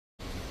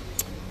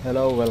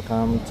Hello,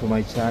 welcome to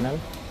my channel,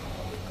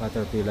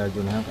 Caterpillar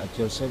Junhak at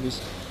your service.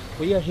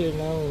 We are here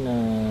now in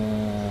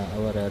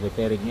our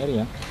repairing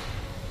area.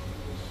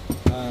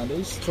 There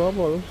is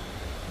trouble.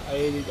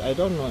 I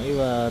don't know if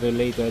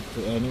related to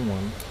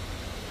anyone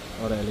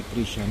or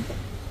electrician.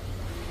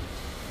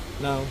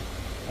 Now,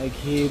 I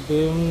give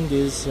him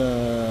this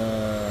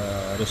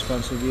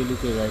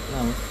responsibility right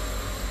now.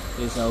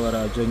 This is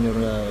our junior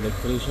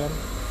electrician,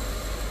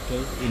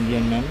 okay,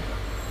 Indian man.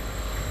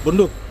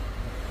 Bunduk.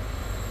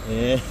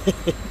 Yeah.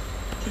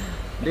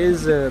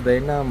 This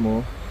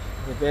Dynamo,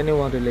 if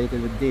anyone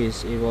related with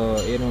this, if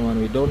anyone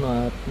we don't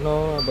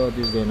know about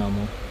this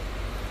Dynamo,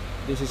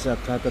 this is a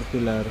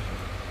Caterpillar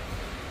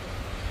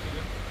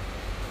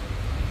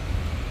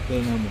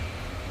Dynamo.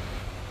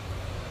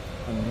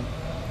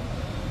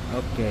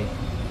 Okay,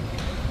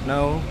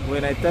 now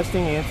when I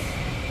testing it,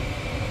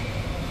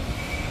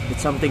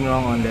 it's something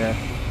wrong on the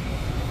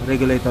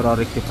regulator or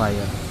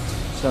rectifier.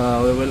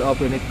 So we will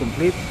open it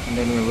complete and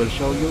then we will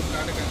show you.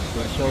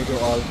 We'll show you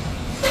all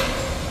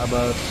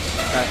about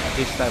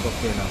this type of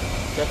Dynamo.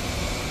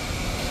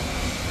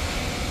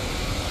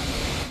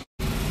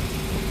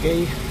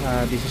 Okay,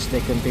 this is the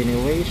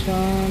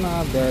continuation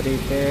of the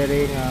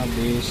repairing of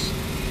this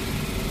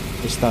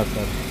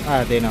starter.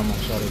 Dynamo,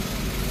 sorry.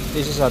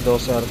 This is a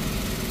dozer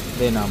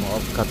Dynamo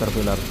of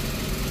Caterpillar.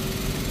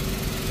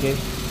 Okay,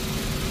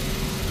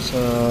 so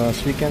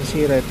as we can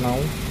see right now,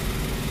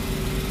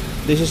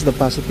 this is the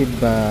positive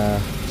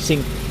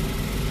sink.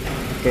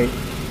 Okay,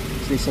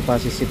 this is a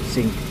positive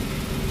sink.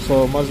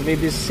 So must be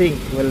this sink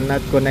will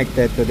not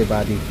connected to the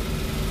body.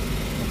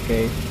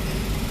 Okay,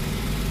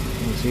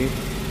 you see.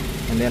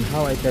 And then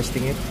how I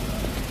testing it?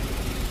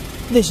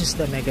 This is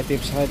the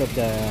negative side of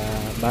the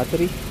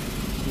battery.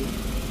 See?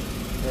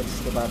 That's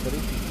the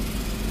battery.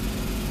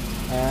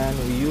 And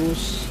we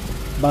use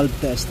bulb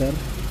tester.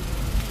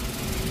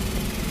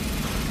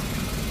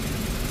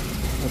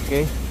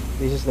 Okay,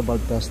 this is the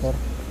bulb tester.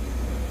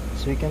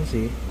 So you can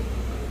see,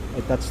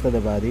 I touch to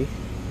the body,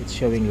 it's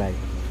showing light.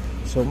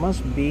 So must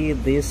be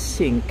this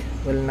sink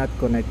will not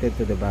connected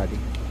to the body.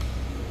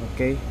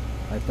 Okay,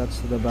 I touch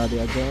to the body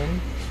again.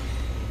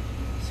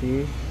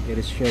 See, it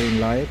is showing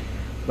light,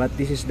 but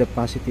this is the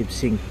positive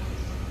sink.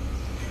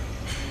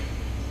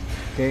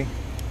 Okay,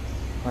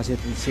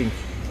 positive sink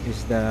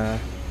is the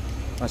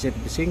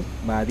positive sink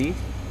body.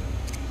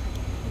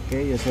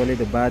 Okay, usually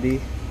the body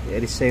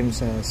it is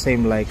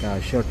same like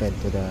shorted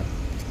to the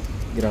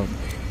ground.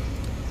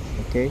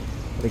 Okay,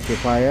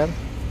 rectifier.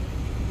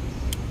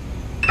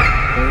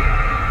 Okay,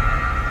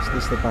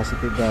 this is the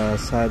positive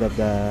side of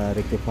the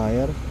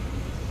rectifier.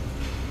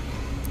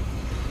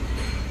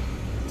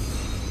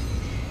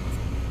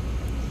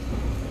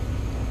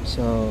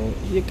 So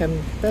you can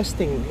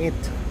testing it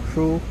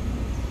through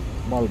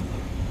bulb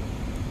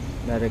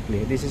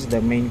directly. This is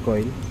the main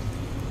coil,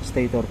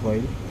 stator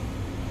coil.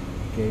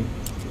 Okay,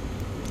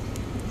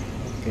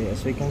 okay,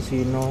 as we can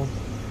see, no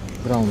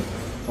ground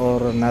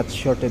or not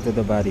shorted to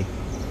the body.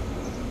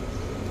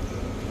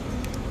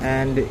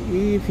 And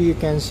if you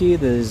can see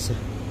this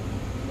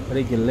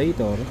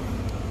regulator,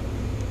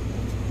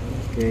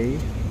 okay,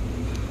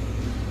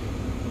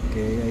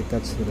 I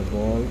touch to the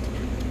bolt,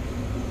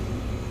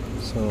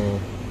 so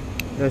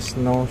there's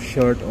no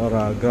short or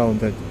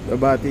grounded the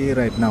body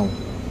right now.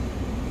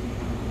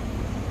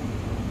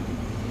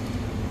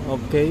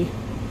 Okay,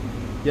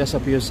 just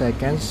a few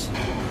seconds.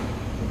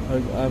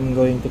 I'm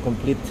going to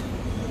complete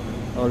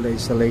all the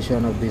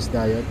installation of this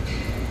diode.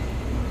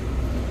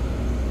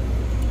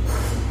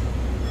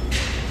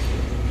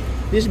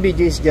 This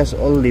video is just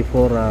only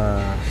for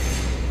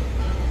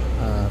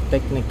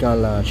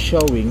technical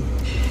showing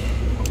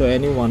to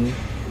anyone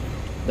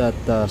that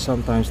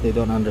sometimes they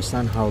don't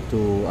understand how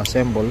to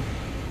assemble.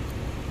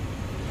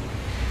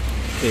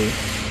 Okay,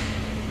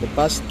 the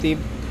positive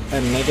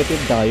and negative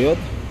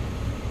diode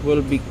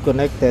will be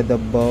connected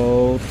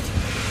about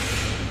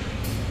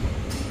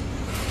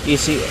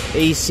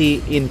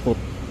AC input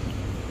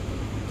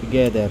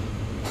together.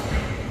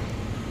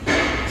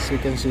 So you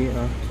can see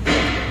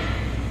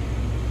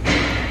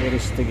it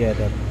is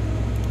together.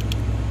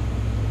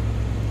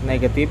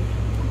 Negative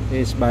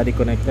is body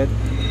connected.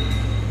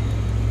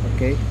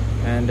 Okay,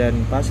 and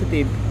then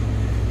positive,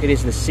 it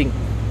is the sink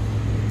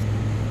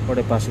for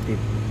the positive.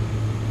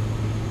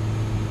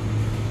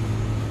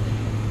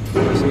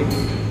 See,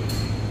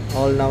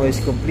 all now is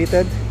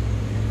completed,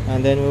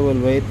 and then we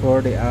will wait for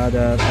the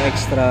other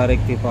extra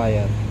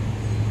rectifier.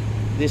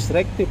 This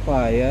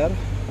rectifier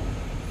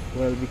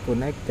will be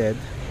connected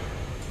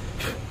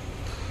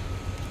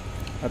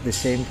at the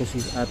same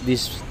position, at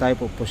this type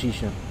of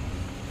position.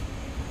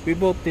 We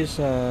bought this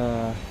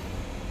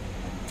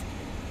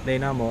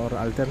Dynamo or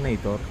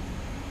alternator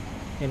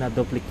in a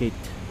duplicate.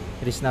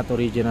 It is not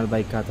original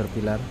by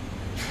Caterpillar,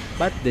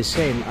 but the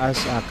same as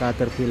a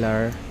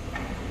Caterpillar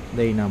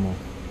Dynamo.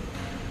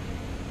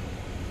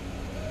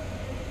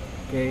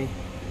 Okay,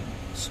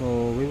 so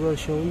we will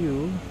show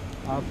you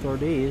after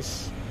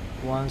this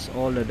once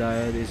all the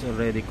diode is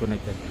already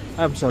connected.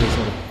 I'm sorry.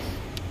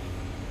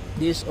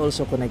 This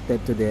also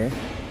connected to the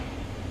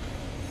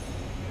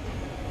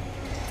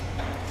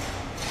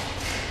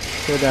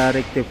to the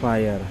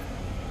rectifier,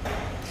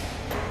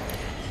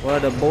 where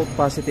the both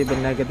positive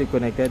and negative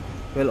connected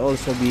will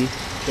also be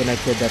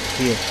connected up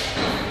here.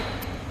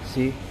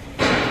 See,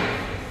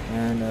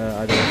 and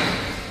other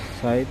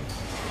side,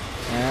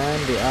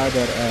 and the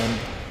other end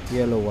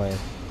yellow wire.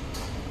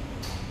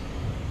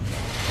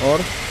 Or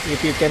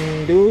if you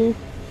can do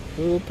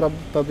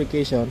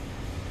publication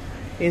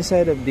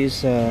inside of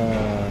this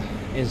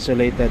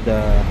insulated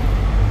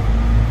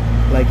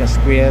like a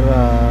square,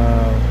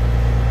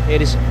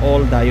 it is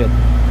all diode,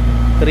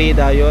 3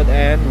 diode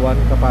and 1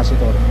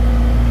 capacitor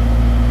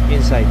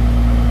inside.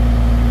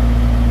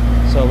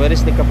 So where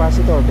is the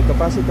capacitor? The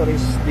capacitor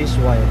is this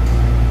wire.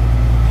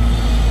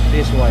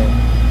 This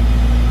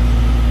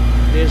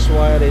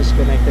wire is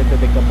connected to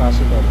the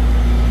capacitor,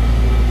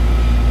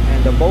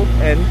 and the both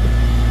end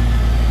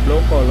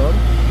blue color,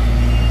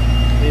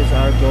 these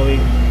are going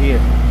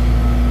here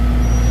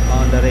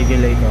on the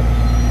regulator,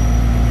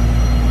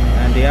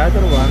 and the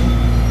other one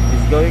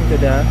is going to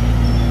the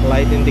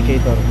light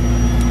indicator.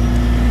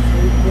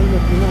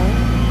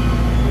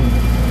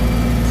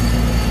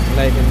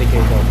 Light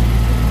indicator.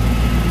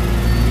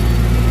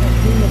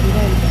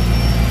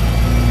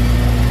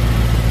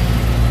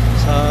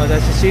 So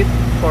that's it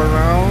for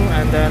now,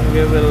 and then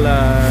we will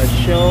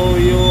show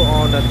you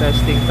on the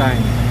testing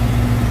time.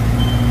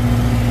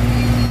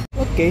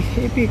 Okay,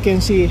 if you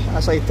can see,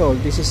 as I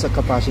told, this is a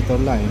capacitor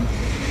line,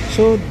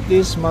 so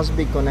this must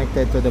be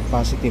connected to the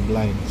positive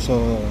line.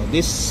 So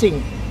this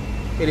sink,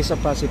 it is a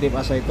positive,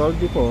 as I told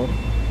before,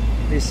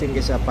 this sink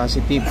is a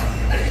positive,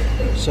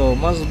 so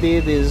must be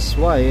this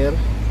wire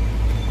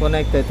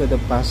connected to the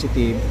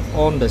positive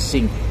on the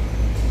sink.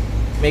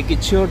 Make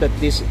it sure that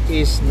this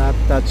is not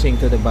touching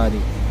to the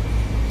body.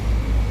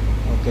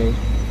 Okay,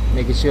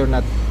 make it sure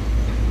not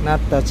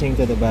touching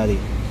to the body,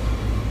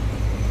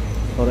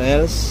 or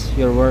else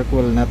your work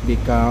will not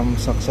become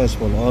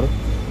successful, or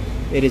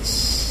it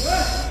is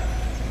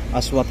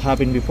as what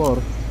happened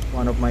before.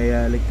 One of my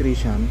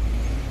electrician,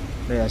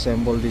 they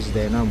assembled this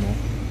dynamo,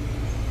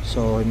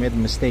 so I made a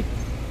mistake.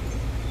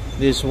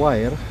 This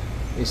wire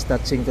is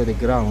touching to the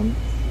ground,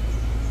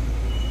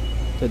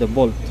 to the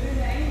bolt,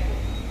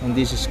 and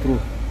this screw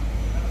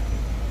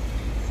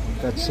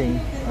touching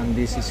on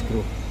this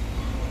screw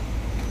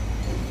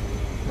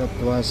that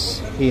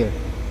was here.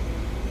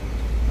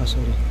 Oh,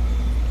 sorry.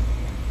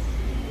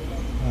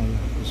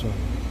 This one.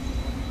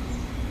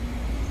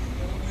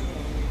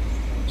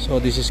 So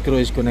this screw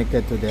is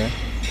connected to the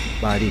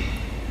body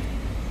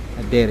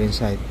there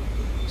inside,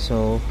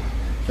 so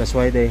that's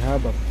why they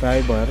have a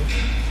fiber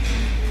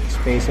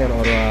spacer,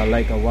 or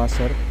like a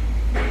washer,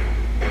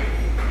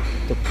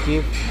 to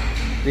keep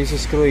this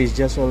screw is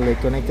just only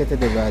connected to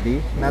the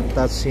body, not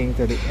touching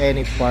to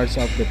any parts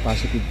of the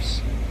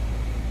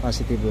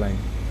positive line.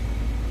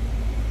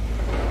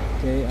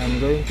 Okay, I'm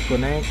going to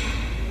connect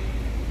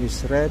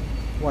this red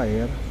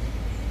wire,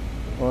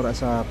 or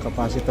as a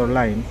capacitor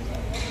line.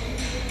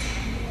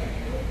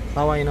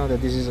 How I know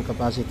that this is a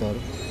capacitor?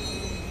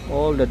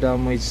 All the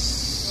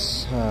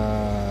damaged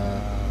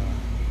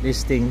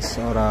listings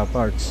or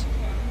parts,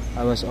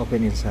 I was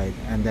open inside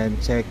and then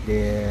check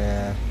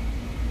the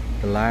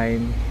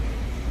line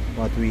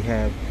what we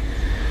have,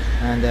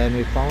 and then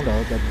we found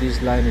out that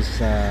this line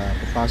is a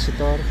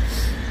capacitor,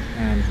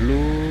 and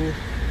blue,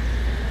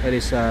 it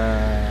is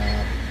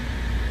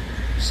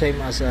same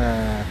as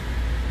a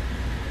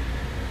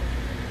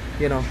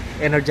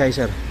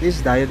energizer.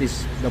 This diode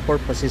is, the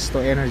purpose is to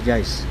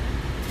energize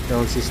the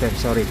whole system.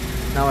 Sorry,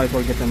 now I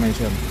forget to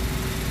mention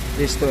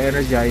this, to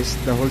energize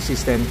the whole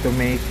system, to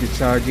make the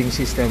charging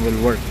system will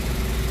work.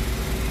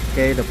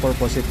 Okay, the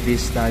purpose of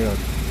this diode.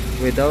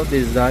 Without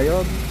this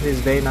diode,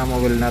 this dynamo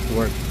will not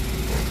work.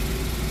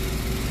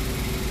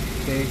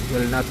 Okay,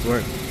 will not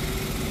work.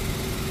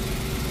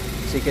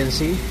 As you can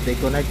see, they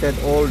connected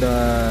all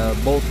the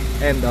both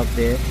end of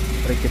the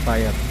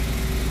rectifier,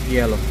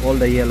 yellow, all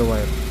the yellow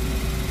wire.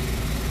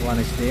 One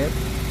is there,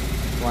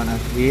 one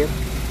here,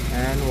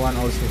 and one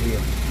also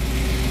here.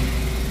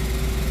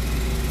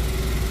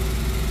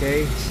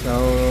 Okay,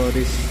 so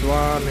this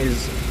one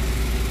is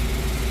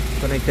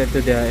connected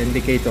to the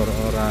indicator,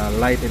 or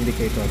light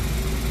indicator.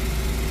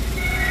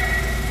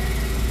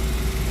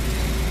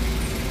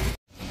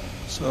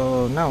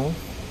 So now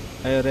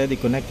I already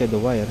connected the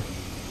wire,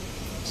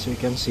 so you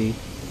can see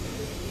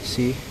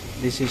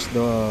this is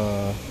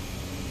the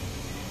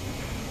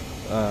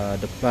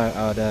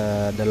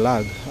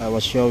lug I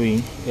was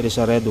showing. It is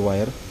a red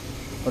wire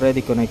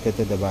already connected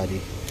to the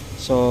body.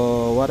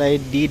 So what I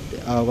need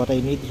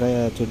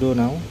to do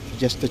now,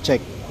 just to check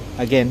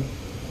again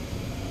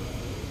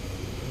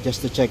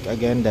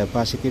the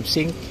positive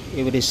sink,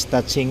 if it is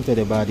touching to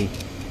the body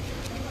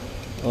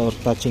or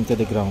touching to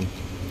the ground.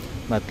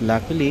 But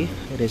luckily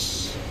it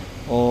is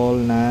all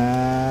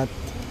not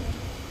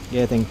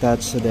getting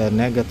touched to the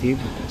negative,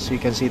 so you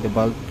can see the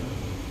bulb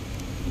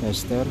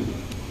tester.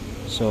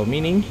 So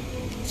meaning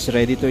it's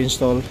ready to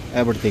install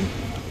everything.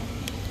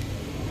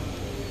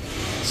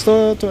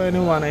 So to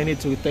anyone, I need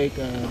to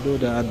do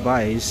the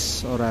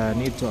advice, or I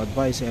need to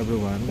advise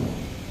everyone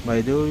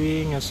by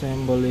doing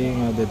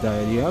assembling of the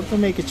diode. You have to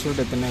make it sure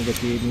that the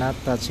negative not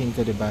touching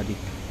to the body.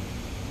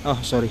 Oh,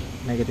 sorry,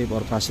 negative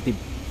or positive.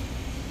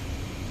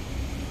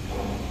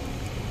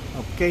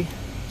 Okay,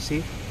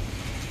 see,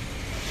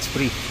 it's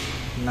free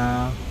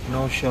now,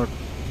 no short.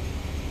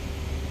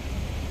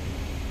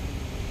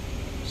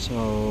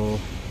 So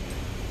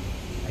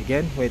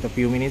again, wait a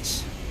few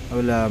minutes. I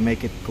will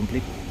make it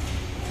complete.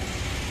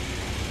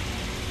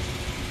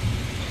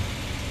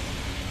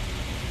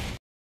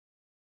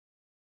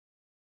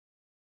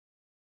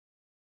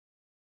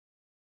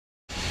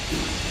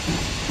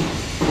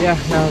 Yeah,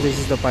 now this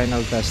is the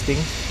final testing.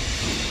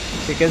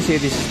 So you can see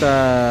this is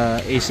the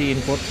AC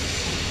input.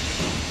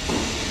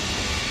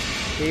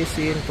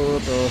 AC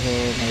input. Oh,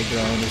 my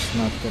ground is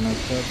not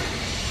connected.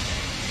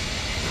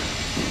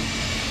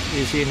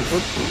 AC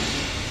input.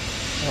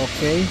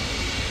 Okay.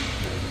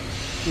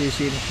 AC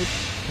input.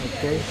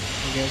 Okay.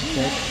 Again,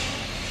 check.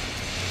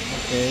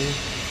 Okay.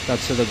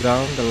 Touch to the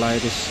ground. The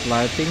light is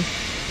lighting.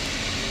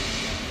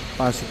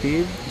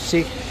 Positive.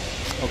 Sync.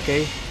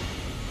 Okay.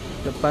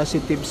 The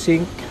positive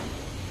sync.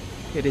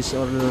 It is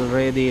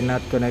already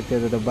not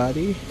connected to the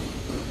body.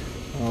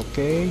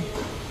 Okay,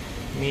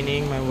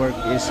 meaning my work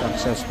is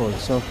successful.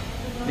 So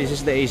this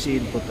is the AC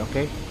input.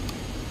 Okay,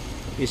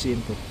 AC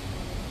input.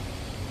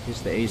 This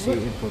is the AC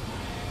input.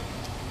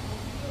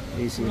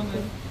 AC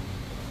input.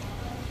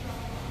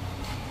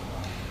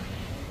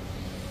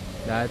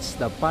 That's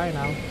the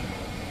final.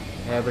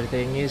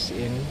 Everything is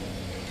in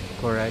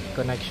correct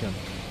connection.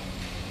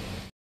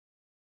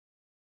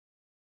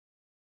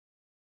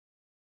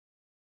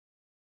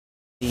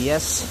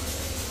 Yes,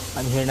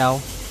 I'm here now,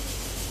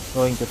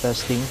 going to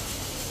testing.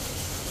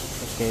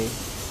 Okay,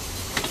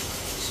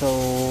 so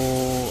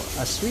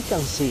as we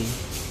can see,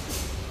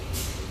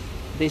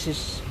 this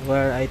is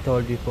where I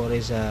told before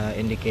is a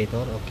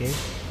indicator. Okay,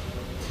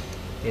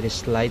 it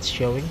is light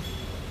showing,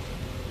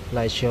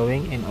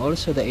 and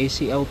also the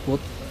AC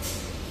output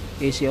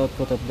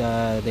of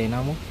the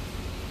dynamo,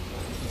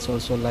 it's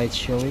also light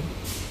showing.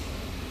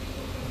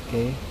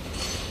 Okay,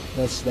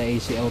 that's the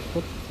AC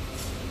output.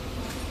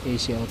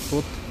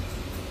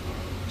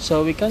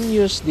 So we can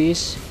use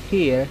this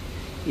here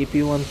if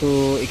you want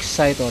to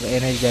excite or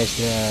energize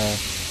the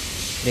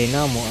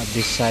dynamo at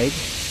this side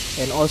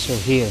and also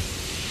here.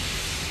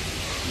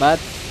 But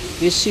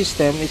this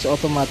system is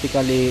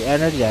automatically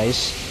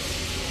energized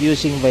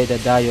using by the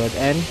diode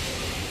and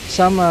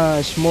some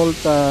small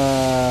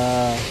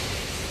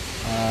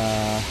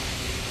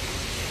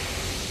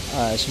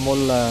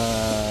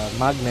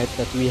magnet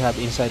that we have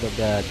inside of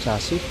the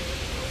chassis.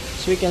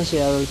 So we can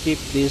see, I will keep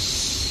this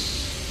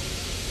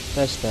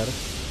tester.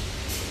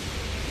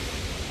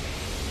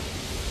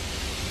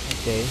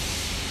 Okay,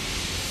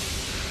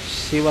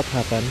 see what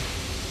happened.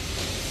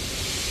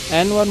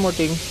 And one more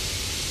thing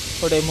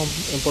for the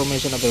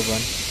information of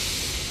everyone,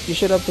 you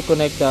should have to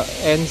connect the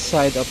end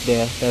side of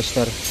the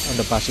tester on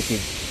the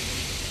positive.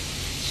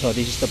 So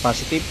this is the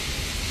positive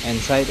end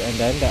side, and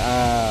then the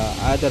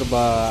other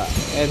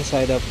end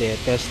side of the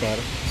tester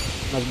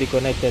must be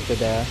connected to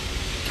the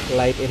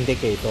light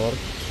indicator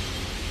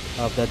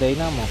of the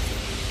dynamo.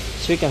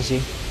 So you can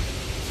see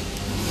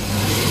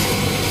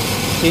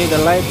the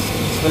light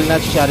will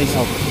not shutting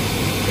off,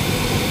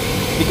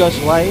 because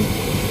why?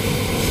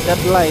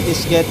 That light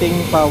is getting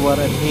power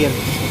and here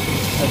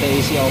at the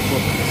AC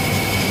output.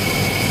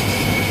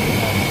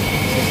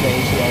 That's the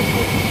AC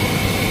output.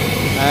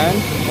 And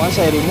once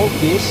I remove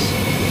this,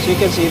 so you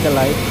can see the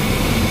light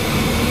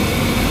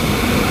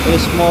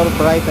is more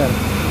brighter,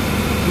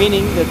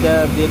 meaning that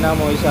the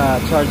dynamo is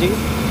charging.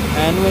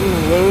 And when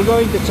we're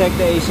going to check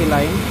the AC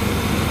line,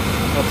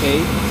 okay,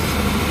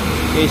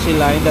 AC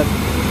line, that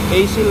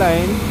AC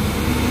line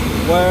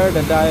where the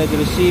diode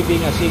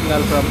receiving a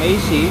signal from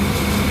AC,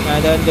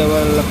 and then they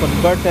will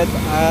convert it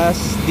as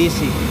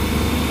DC.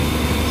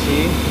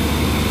 See,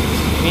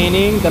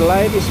 meaning the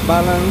light is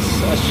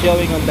balanced as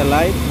showing on the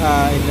light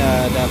in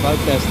the bulb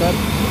tester.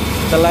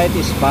 The light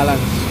is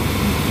balanced.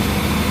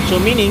 So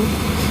meaning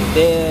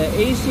the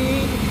AC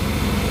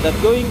that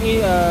going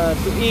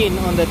in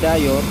on the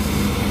diode,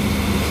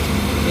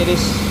 it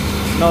is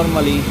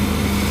normally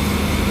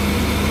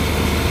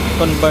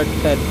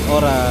converted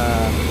or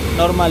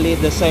normally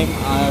the same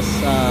as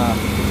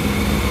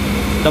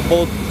the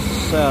both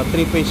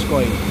three-phase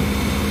coil.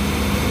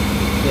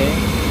 Okay,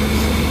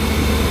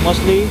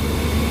 mostly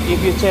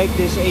if you check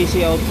this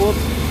AC output,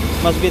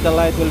 must be the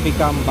light will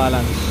become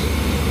balanced.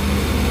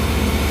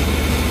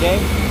 Okay,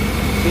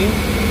 see.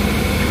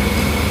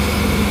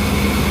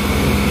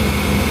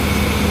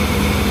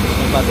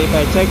 But if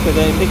I check to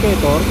the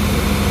indicator,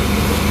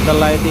 the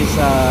light is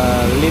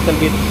a little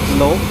bit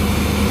low,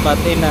 but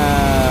in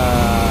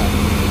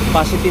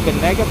positive and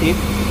negative,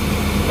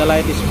 the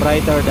light is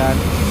brighter than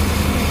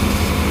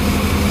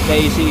the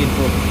AC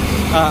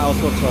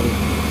output, sorry.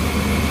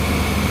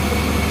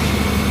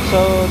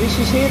 So this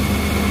is it.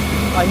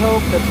 I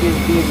hope that this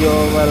video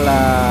will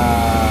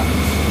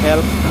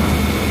help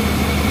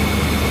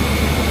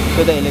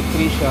to the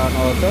electrician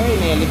or to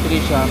any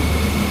electrician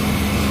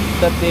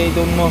that they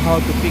don't know how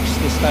to fix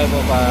this type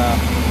of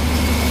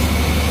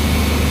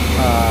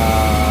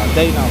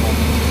dynamo.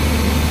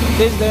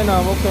 This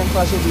dynamo can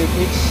possibly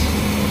fix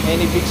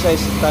any big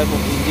size type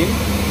of engine,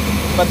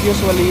 but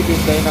usually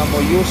this dynamo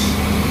used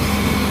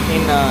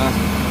in a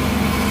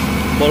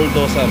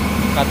bulldozer,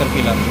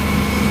 caterpillar,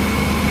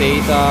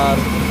 D8R,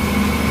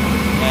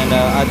 and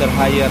other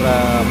higher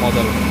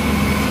model.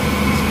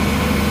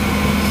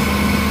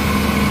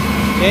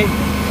 Okay,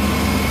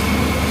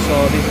 so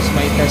this is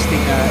my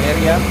testing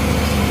area,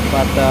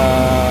 but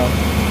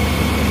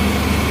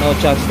no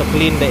chance to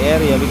clean the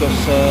area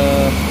because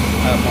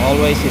I'm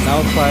always in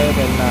outside,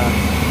 and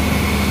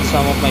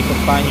some of my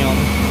companions,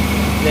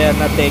 they are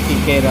not taking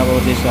care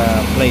about this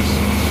place.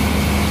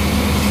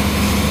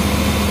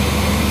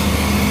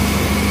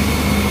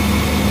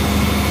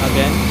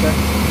 Again,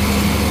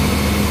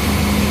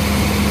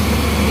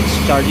 it's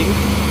charging,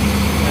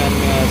 and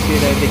see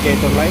the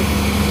indicator light,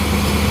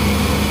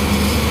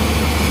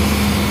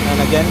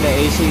 and again the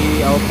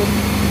AC output.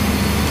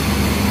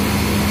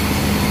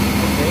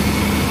 Okay,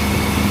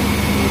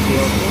 AC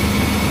output.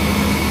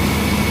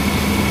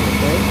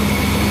 Okay,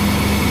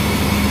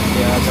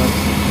 the other.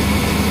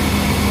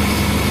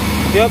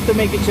 You have to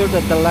make it sure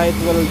that the light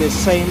will be the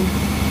same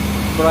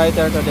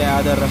brighter to the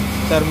other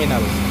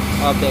terminal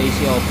of the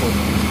AC output,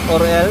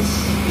 or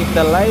else if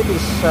the light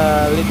is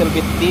a little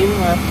bit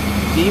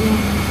dim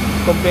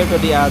compared to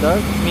the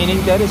other,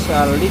 meaning there is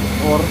a leak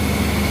or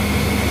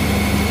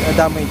a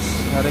damage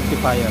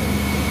rectifier.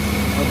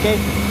 Okay,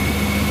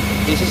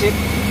 this is it.